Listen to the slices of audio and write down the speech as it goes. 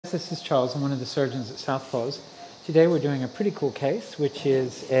this is Charles. I'm one of the surgeons at Southpaws. Today we're doing a pretty cool case, which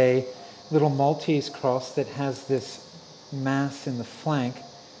is a little Maltese cross that has this mass in the flank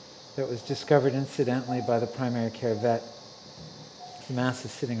that was discovered incidentally by the primary care vet. The mass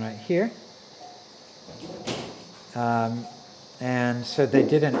is sitting right here. And so they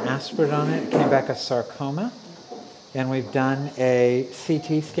did an aspirate on it. It came back a sarcoma. And we've done a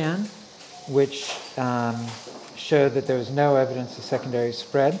CT scan, which showed that there was no evidence of secondary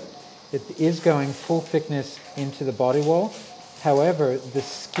spread. It is going full thickness into the body wall. However, the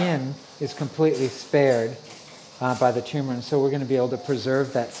skin is completely spared by the tumor, and so we're going to be able to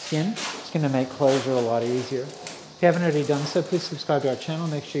preserve that skin. It's going to make closure a lot easier. If you haven't already done so, please subscribe to our channel.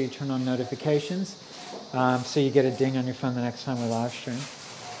 Make sure you turn on notifications so you get a ding on your phone the next time we live stream.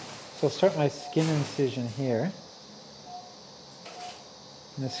 So I'll start my skin incision here.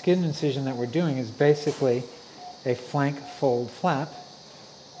 And the skin incision that we're doing is basically a flank fold flap,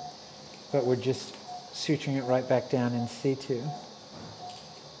 but we're just suturing it right back down in situ.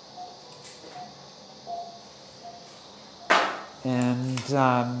 And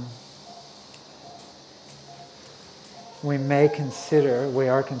we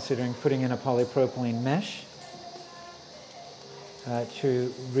are considering putting in a polypropylene mesh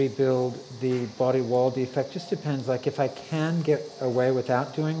to rebuild the body wall defect. Just depends, like if I can get away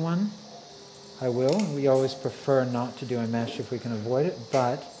without doing one, I will. We always prefer not to do a mesh if we can avoid it,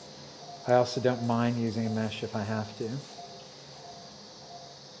 but I also don't mind using a mesh if I have to.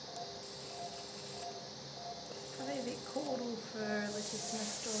 Probably a bit caudal for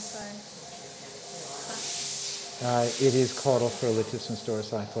latissimus dorsi. It is caudal for latissimus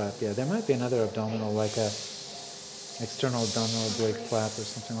dorsi flap. Yeah, there might be another abdominal, like a external abdominal oblique flap or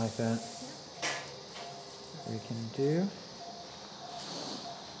something like that. We can do.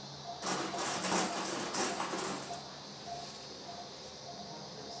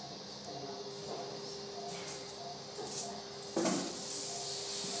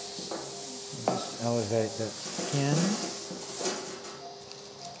 Just elevate that skin.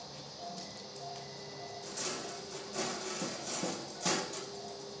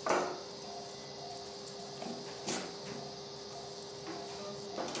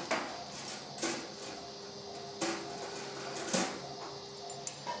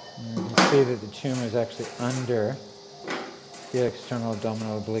 See that the tumor is actually under the external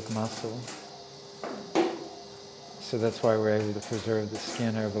abdominal oblique muscle. So that's why we're able to preserve the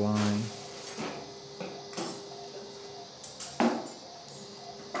skin overlying.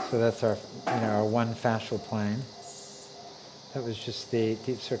 So that's our, our one fascial plane. That was just the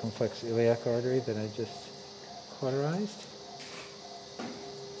deep circumflex iliac artery that I just cauterized.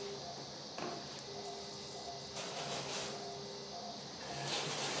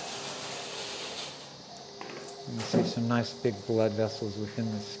 You can see some nice big blood vessels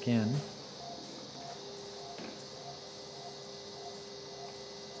within the skin.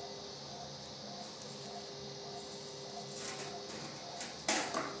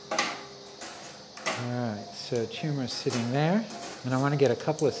 Alright, so tumor is sitting there, and I want to get a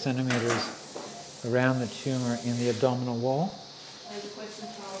couple of centimeters around the tumor in the abdominal wall.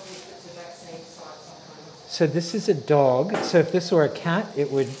 So this is a dog, so if this were a cat,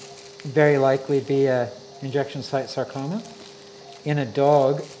 it would very likely be a injection site sarcoma. In a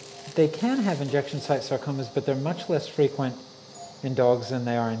dog, they can have injection site sarcomas, but they're much less frequent in dogs than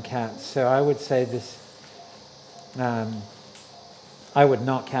they are in cats. So I would say this, I would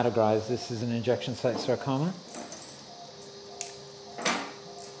not categorize this as an injection site sarcoma.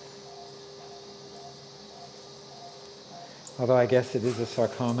 Although I guess it is a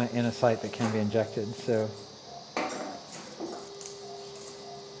sarcoma in a site that can be injected, so.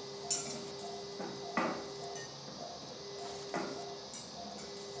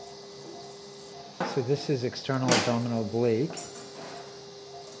 So this is external abdominal oblique.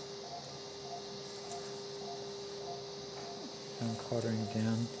 I'm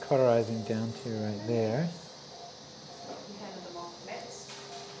cauterizing down to right there. You handed them off meds.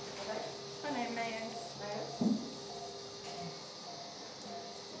 My name Mayo.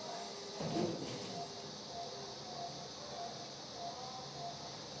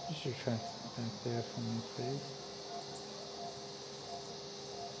 Just retract back there for me, please.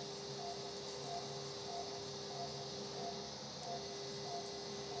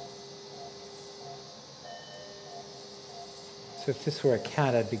 So if this were a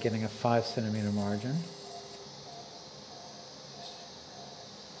cat, I'd be getting a 5 centimeter margin.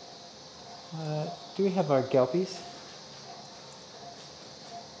 Do we have our Gelpies?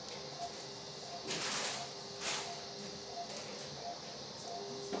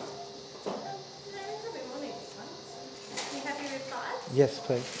 Yes,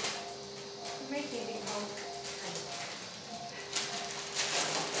 please. I'm making a big hole.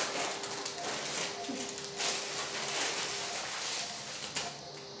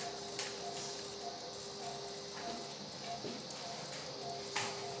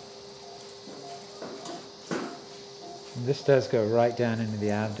 And this does go right down into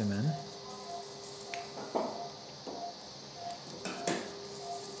the abdomen.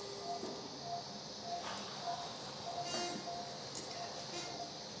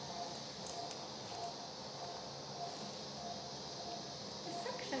 The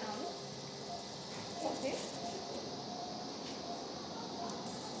suction on. Thank you.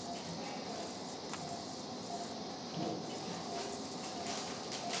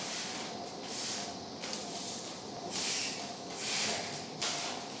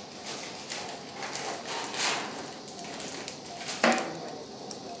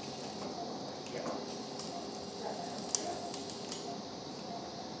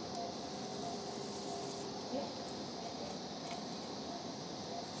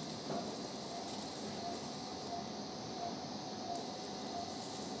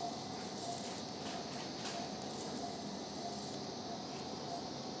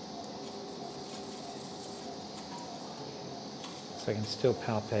 So I can still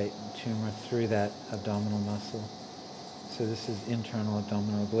palpate tumor through that abdominal muscle. So this is internal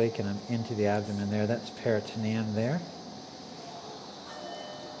abdominal oblique, and I'm into the abdomen there. That's peritoneum there.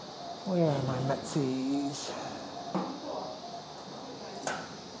 Where are my metsies?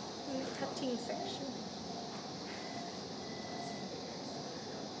 In the cutting section.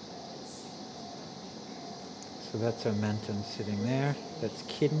 So that's omentum sitting there. That's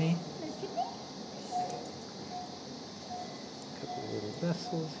kidney. No kidney? A couple of little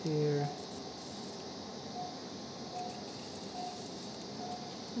vessels here.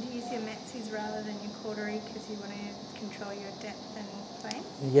 Do you use your metsies rather than your cautery because you want to control your depth and plane?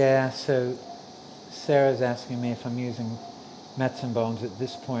 Yeah, so Sarah's asking me if I'm using Mets and bones at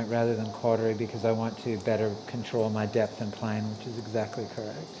this point rather than cautery because I want to better control my depth and plane, which is exactly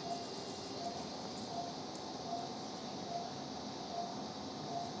correct.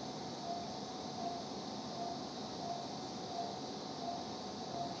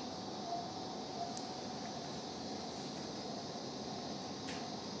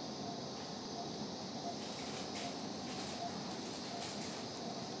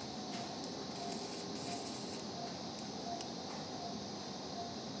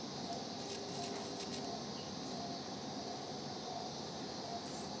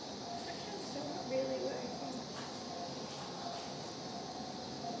 Suction's still not really working.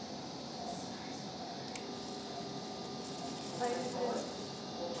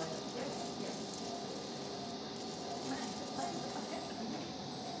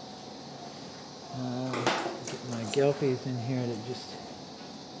 Get my Gelpies in here to just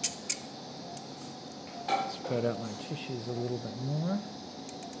spread out my tissues a little bit more.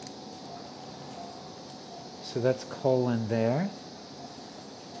 So that's colon there.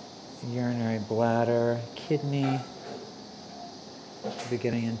 Urinary bladder, kidney. We'll be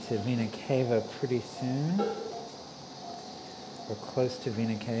getting into vena cava pretty soon. We're close to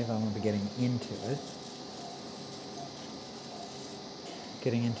vena cava. I'm going to be getting into it.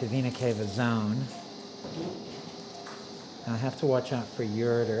 Getting into vena cava zone. Now I have to watch out for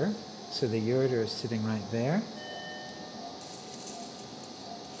ureter. So the ureter is sitting right there.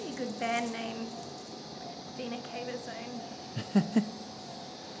 Pretty good band name. Vena cava zone.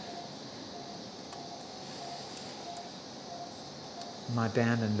 My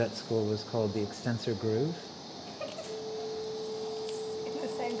band in vet school was called the Extensor Groove. In the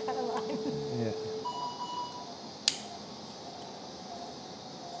same kind of line. Yeah.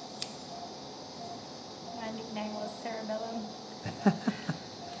 My nickname was Cerebellum.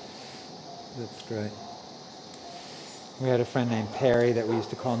 That's great. We had a friend named Perry that we used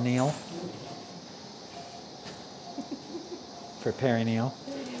to call Neil. For Perry Neil.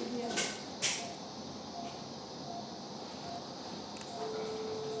 Yeah.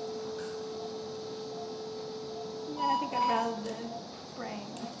 Yeah, I think I'd rather the brain.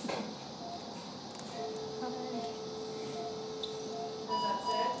 Does that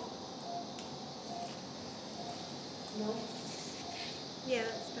sit? No. Yeah,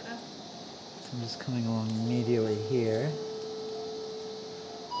 that's better. I'm just coming along medially here.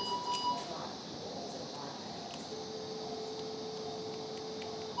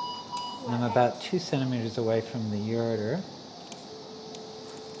 And I'm about 2 centimeters away from the ureter.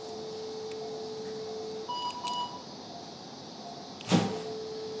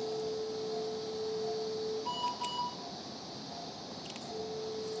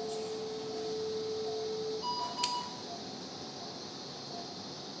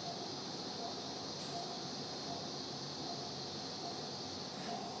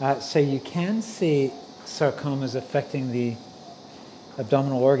 So you can see sarcomas affecting the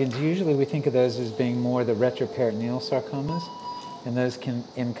abdominal organs. Usually we think of those as being more the retroperitoneal sarcomas, and those can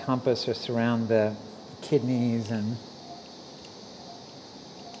encompass or surround the kidneys and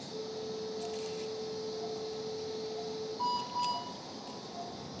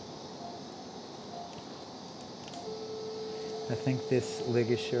I think this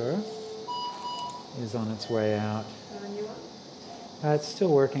ligature is on its way out. And a new one? It's still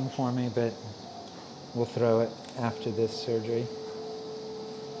working for me, but we'll throw it after this surgery.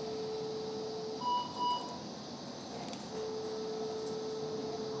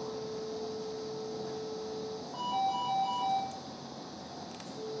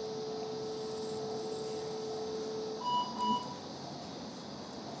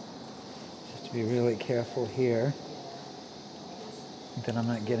 Just to be really careful here that I'm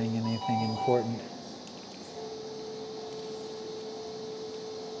not getting anything important.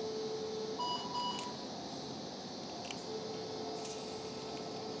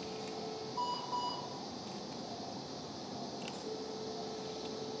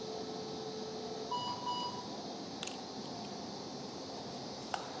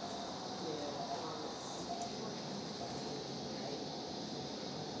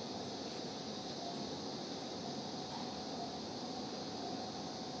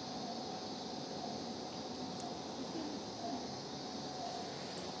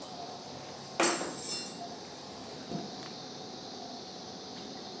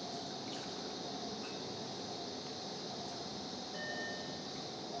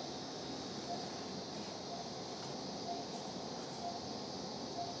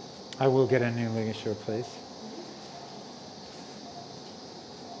 I will get a new ligature, please.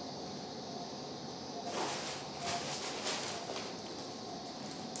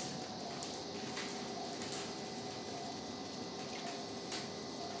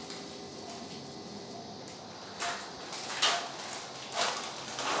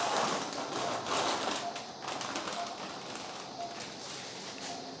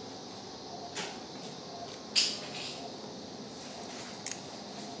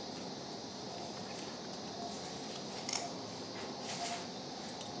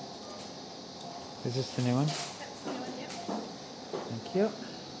 Is this the new one? That's the one, yep. Thank you.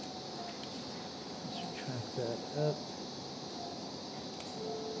 Let's retract that up.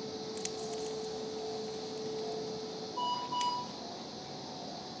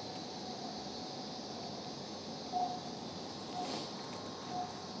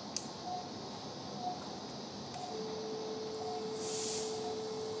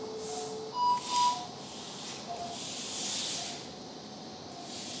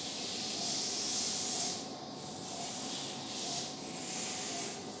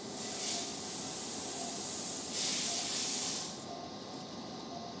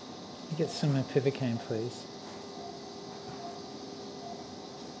 Get some ipivacaine, please.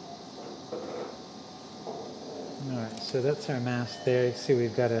 All right, so that's our mass there. You see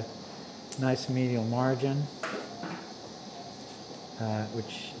we've got a nice medial margin,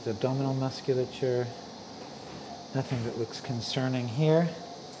 which is abdominal musculature. Nothing that looks concerning here.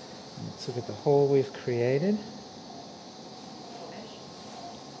 Let's look at the hole we've created.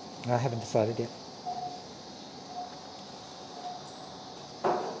 I haven't decided yet.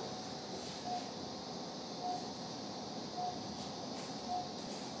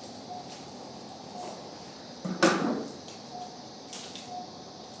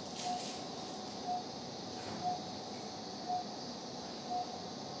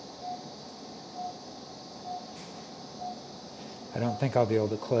 I don't think I'll be able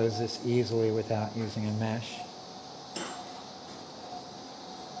to close this easily without using a mesh.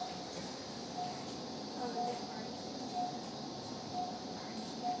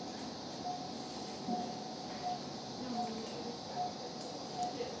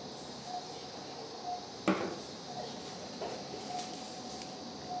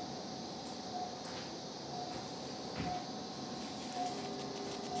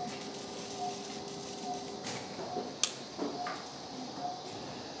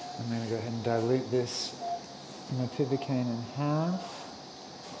 I'm going to go ahead and dilute this mepivacaine in half.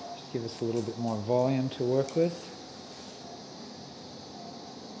 Just give us a little bit more volume to work with.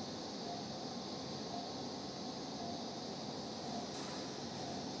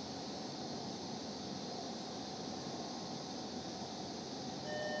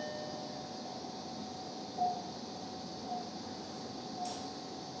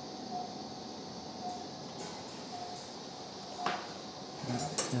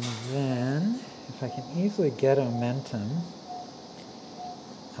 And then, if I can easily get omentum,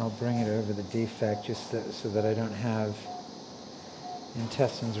 I'll bring it over the defect just so that I don't have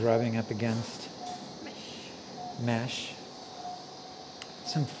intestines rubbing up against Mesh. mesh.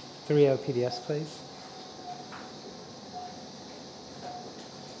 Some 3O PDS, please.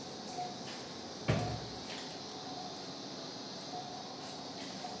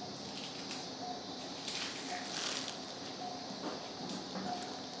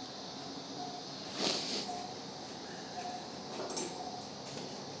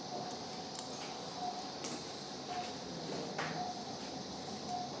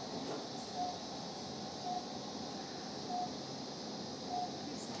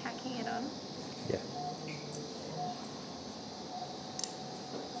 Just tacking it on. Yeah.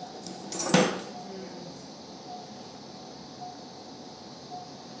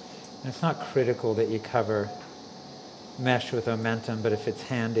 And it's not critical that you cover mesh with omentum, but if it's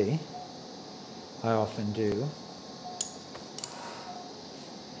handy, I often do.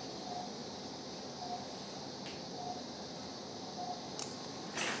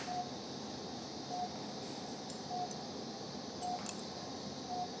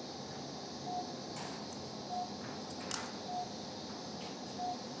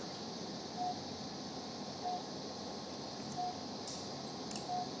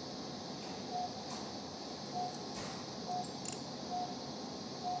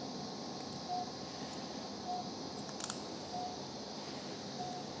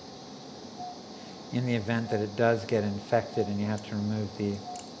 In the event that it does get infected and you have to remove the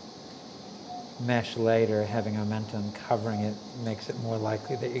mesh later, having omentum covering it makes it more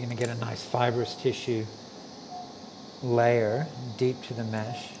likely that you're going to get a nice fibrous tissue layer deep to the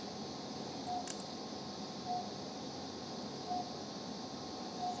mesh.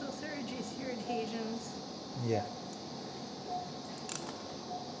 It's also reduce your adhesions. Yeah.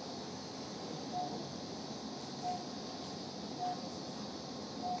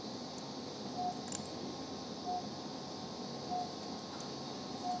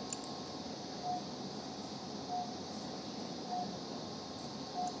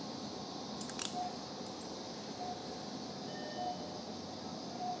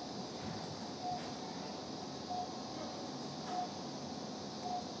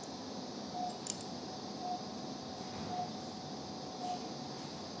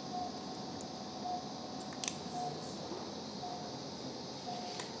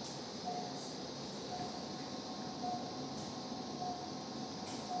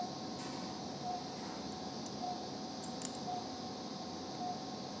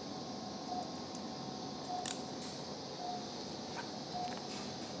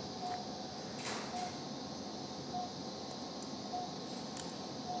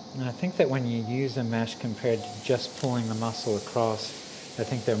 And I think that when you use a mesh compared to just pulling the muscle across, I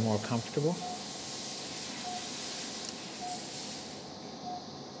think they're more comfortable.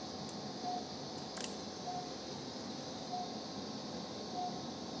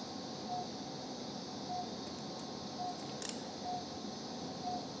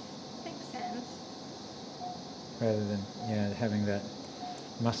 Makes sense. Rather than having that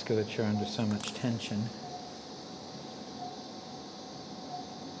musculature under so much tension.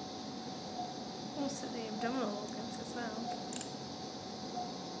 Also the abdominal organs as well.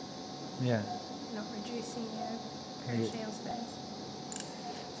 Yeah. Not reducing your peritoneal space.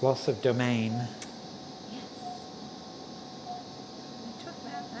 Loss of domain. Yes. We talk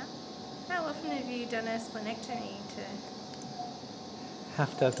about that. How often have you done a splenectomy to...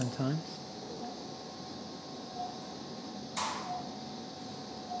 Half dozen times.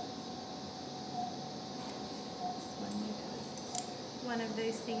 One of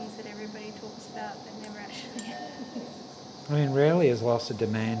those things that everybody talks about but never actually happens. I mean, rarely is loss of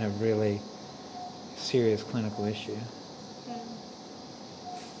domain a really serious clinical issue.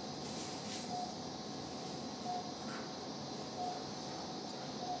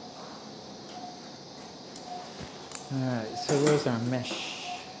 All right, so where's our mesh?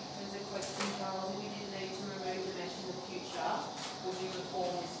 There's a question, Charles. If you did need to remove the mesh in the future, would you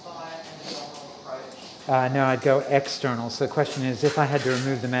perform this via an abdominal approach? No, I'd go external. So the question is, if I had to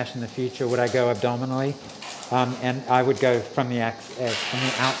remove the mesh in the future, would I go abdominally? And I would go from the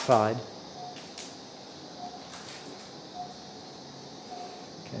outside.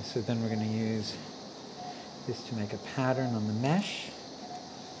 Okay, so then we're going to use this to make a pattern on the mesh.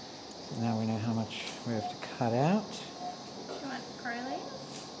 So now we know how much we have to cut out. Do you want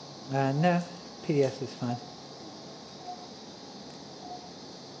Proline? No, PDS is fine.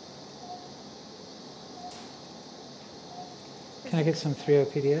 Can I get some 3O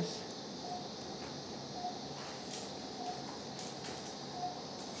PDS?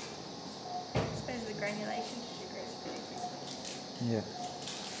 I suppose the granulation tissue grows pretty quickly. Yeah.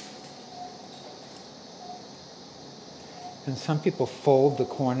 And some people fold the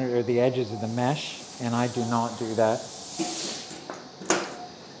corner or the edges of the mesh, and I do not do that.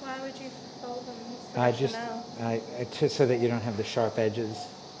 Why would you fold them? It's the I just, rationale. so that you don't have the sharp edges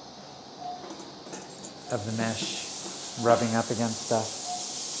of the mesh rubbing up against stuff.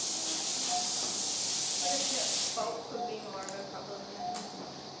 Bulk would be more of a problem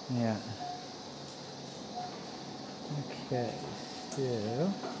then. Yeah. Okay,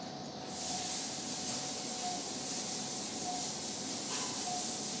 so.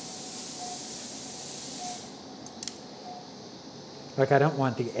 Like I don't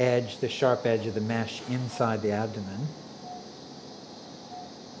want the edge, the sharp edge of the mesh inside the abdomen.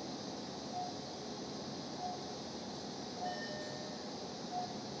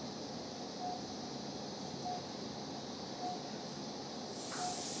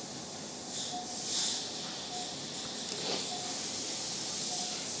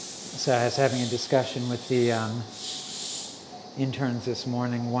 So I was having a discussion with the interns this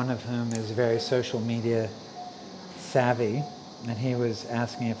morning, one of whom is very social media savvy, and he was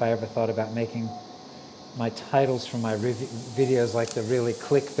asking if I ever thought about making my titles for my videos like the really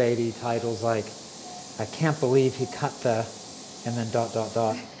clickbaity titles, like, I can't believe he cut the, and then ...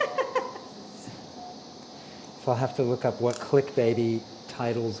 So I'll have to look up what clickbaity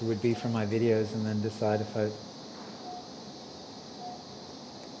titles would be for my videos and then decide if I...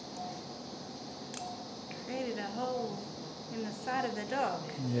 Created a hole in the side of the dog.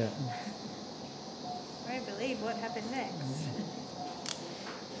 Yeah. I won't believe what happened next.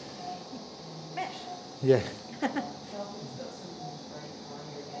 Mesh. Yeah.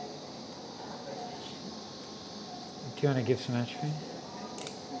 Do you want to give some atropine?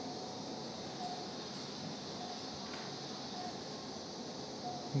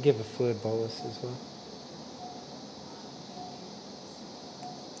 Give a fluid bolus as well.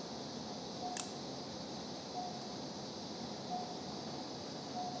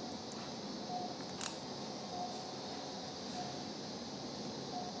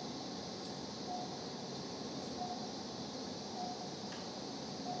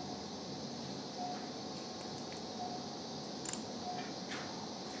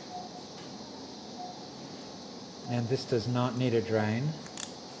 And this does not need a drain.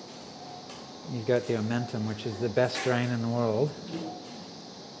 You've got the Omentum, which is the best drain in the world.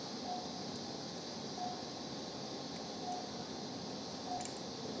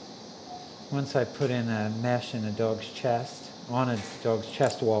 Once I put in a mesh in a dog's chest, on a dog's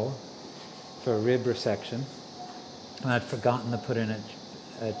chest wall for a rib resection, and I'd forgotten to put in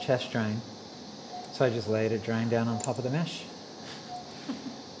a chest drain, so I just laid a drain down on top of the mesh.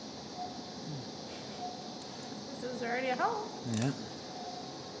 This is already a hole. Yeah.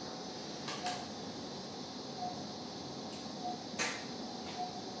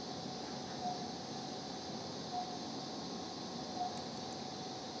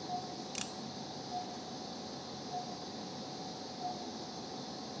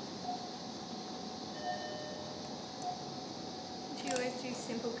 Do you always do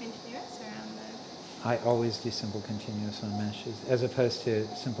simple continuous around the... I always do simple continuous on meshes, as opposed to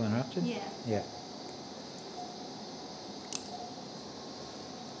simple interrupted? Yeah. Yeah.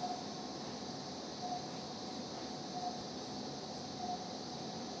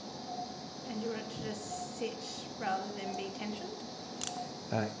 And you want it to just sit rather than be tensioned?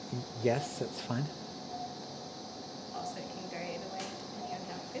 Yes, that's fine. Also it can go either way depending on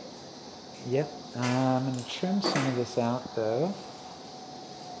how it fits. Yep. I'm going to trim some of this out, though.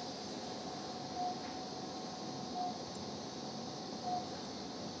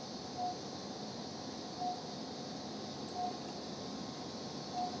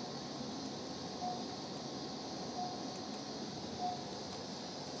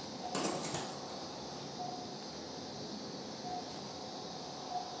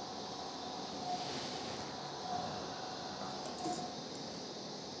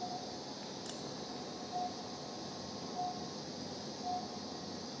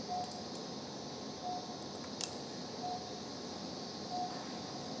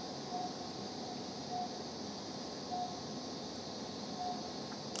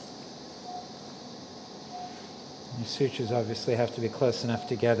 Your sutures obviously have to be close enough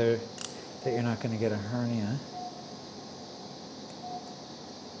together that you're not going to get a hernia.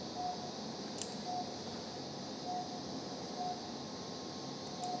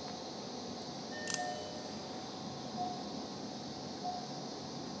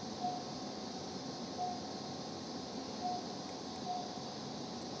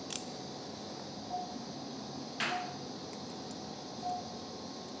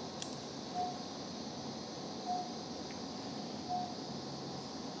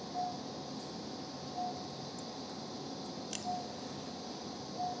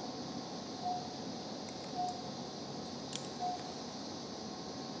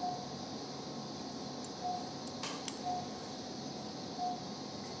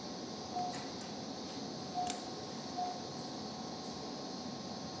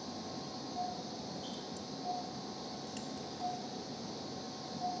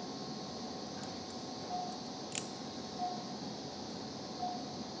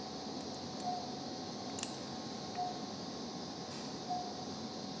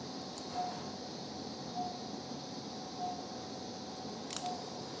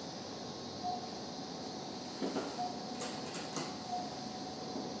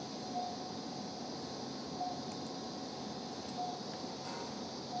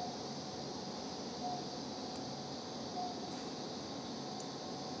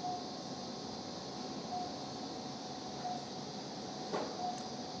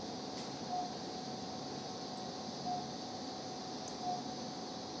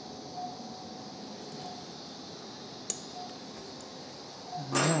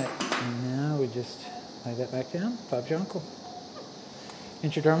 just lay that back down. Bob's your uncle.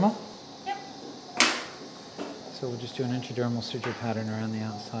 Intradermal? Yep. So we'll just do an intradermal suture pattern around the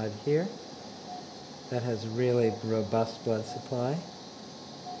outside here. That has really robust blood supply,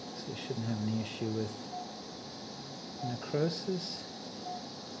 so you shouldn't have any issue with necrosis.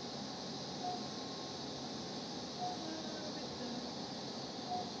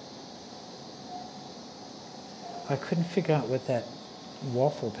 I couldn't figure out what that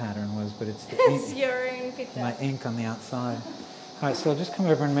waffle pattern was, but it's the It's ink, your own picture. my ink on the outside. All right, so I'll just come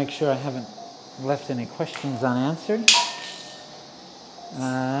over and make sure I haven't left any questions unanswered.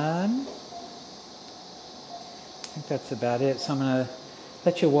 I think that's about it. So I'm going to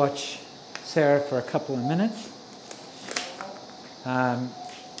let you watch Sarah for a couple of minutes.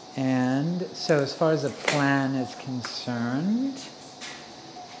 And so as far as the plan is concerned,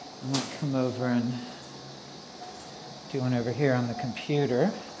 I might come over and do one over here on the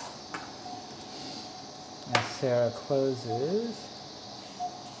computer as Sarah closes.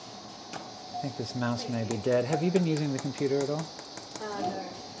 I think this mouse may be dead. Have you been using the computer at all? No.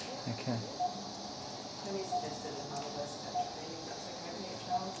 Okay. Tony suggested another best touch training, that's okay with you,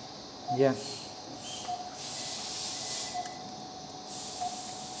 Charles? Yeah.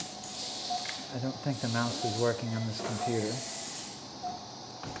 I don't think the mouse is working on this computer.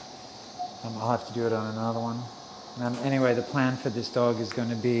 I'll have to do it on another one. Anyway, the plan for this dog is going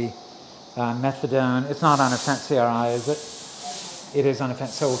to be methadone. It's not on a fent CRI, is it? It is on a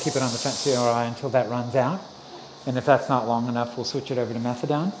fent, so we'll keep it on the fent CRI until that runs out. And if that's not long enough, we'll switch it over to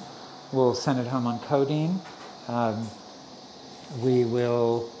methadone. We'll send it home on codeine. We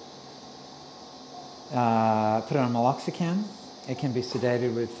will put it on meloxicam. It can be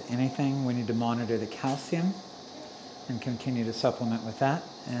sedated with anything. We need to monitor the calcium and continue to supplement with that.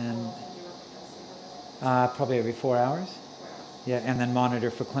 And probably every 4 hours. Yeah, and then monitor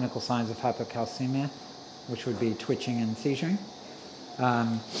for clinical signs of hypocalcemia, which would be twitching and seizuring.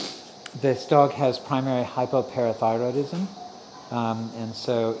 This dog has primary hypoparathyroidism, and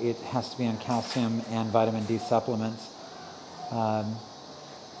so it has to be on calcium and vitamin D supplements. So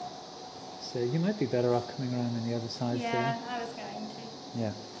you might be better off coming around on the other side. Yeah, Sarah. I was going to.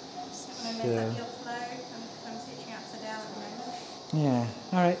 Yeah. Just don't want to mess up your flow. I'm switching upside down at the moment.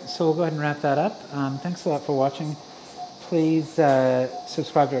 Yeah. All right. So we'll go ahead and wrap that up. Thanks a lot for watching. Please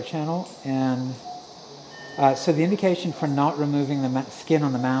subscribe to our channel. And so the indication for not removing the skin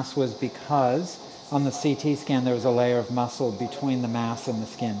on the mass was because on the CT scan there was a layer of muscle between the mass and the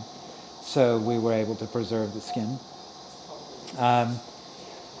skin. So we were able to preserve the skin.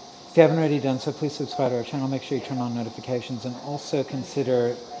 If you haven't already done so, please subscribe to our channel. Make sure you turn on notifications and also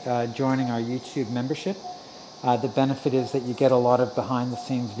consider joining our YouTube membership. The benefit is that you get a lot of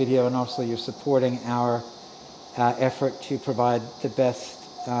behind-the-scenes video, and also you're supporting our effort to provide the best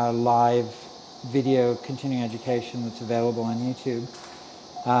live video continuing education that's available on YouTube.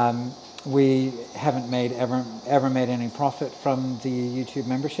 We haven't ever made any profit from the YouTube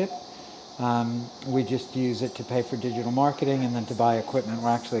membership. We just use it to pay for digital marketing and then to buy equipment. We're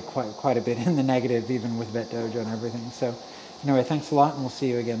actually quite a bit in the negative, even with Vet Dojo and everything. So anyway, thanks a lot, and we'll see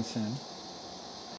you again soon.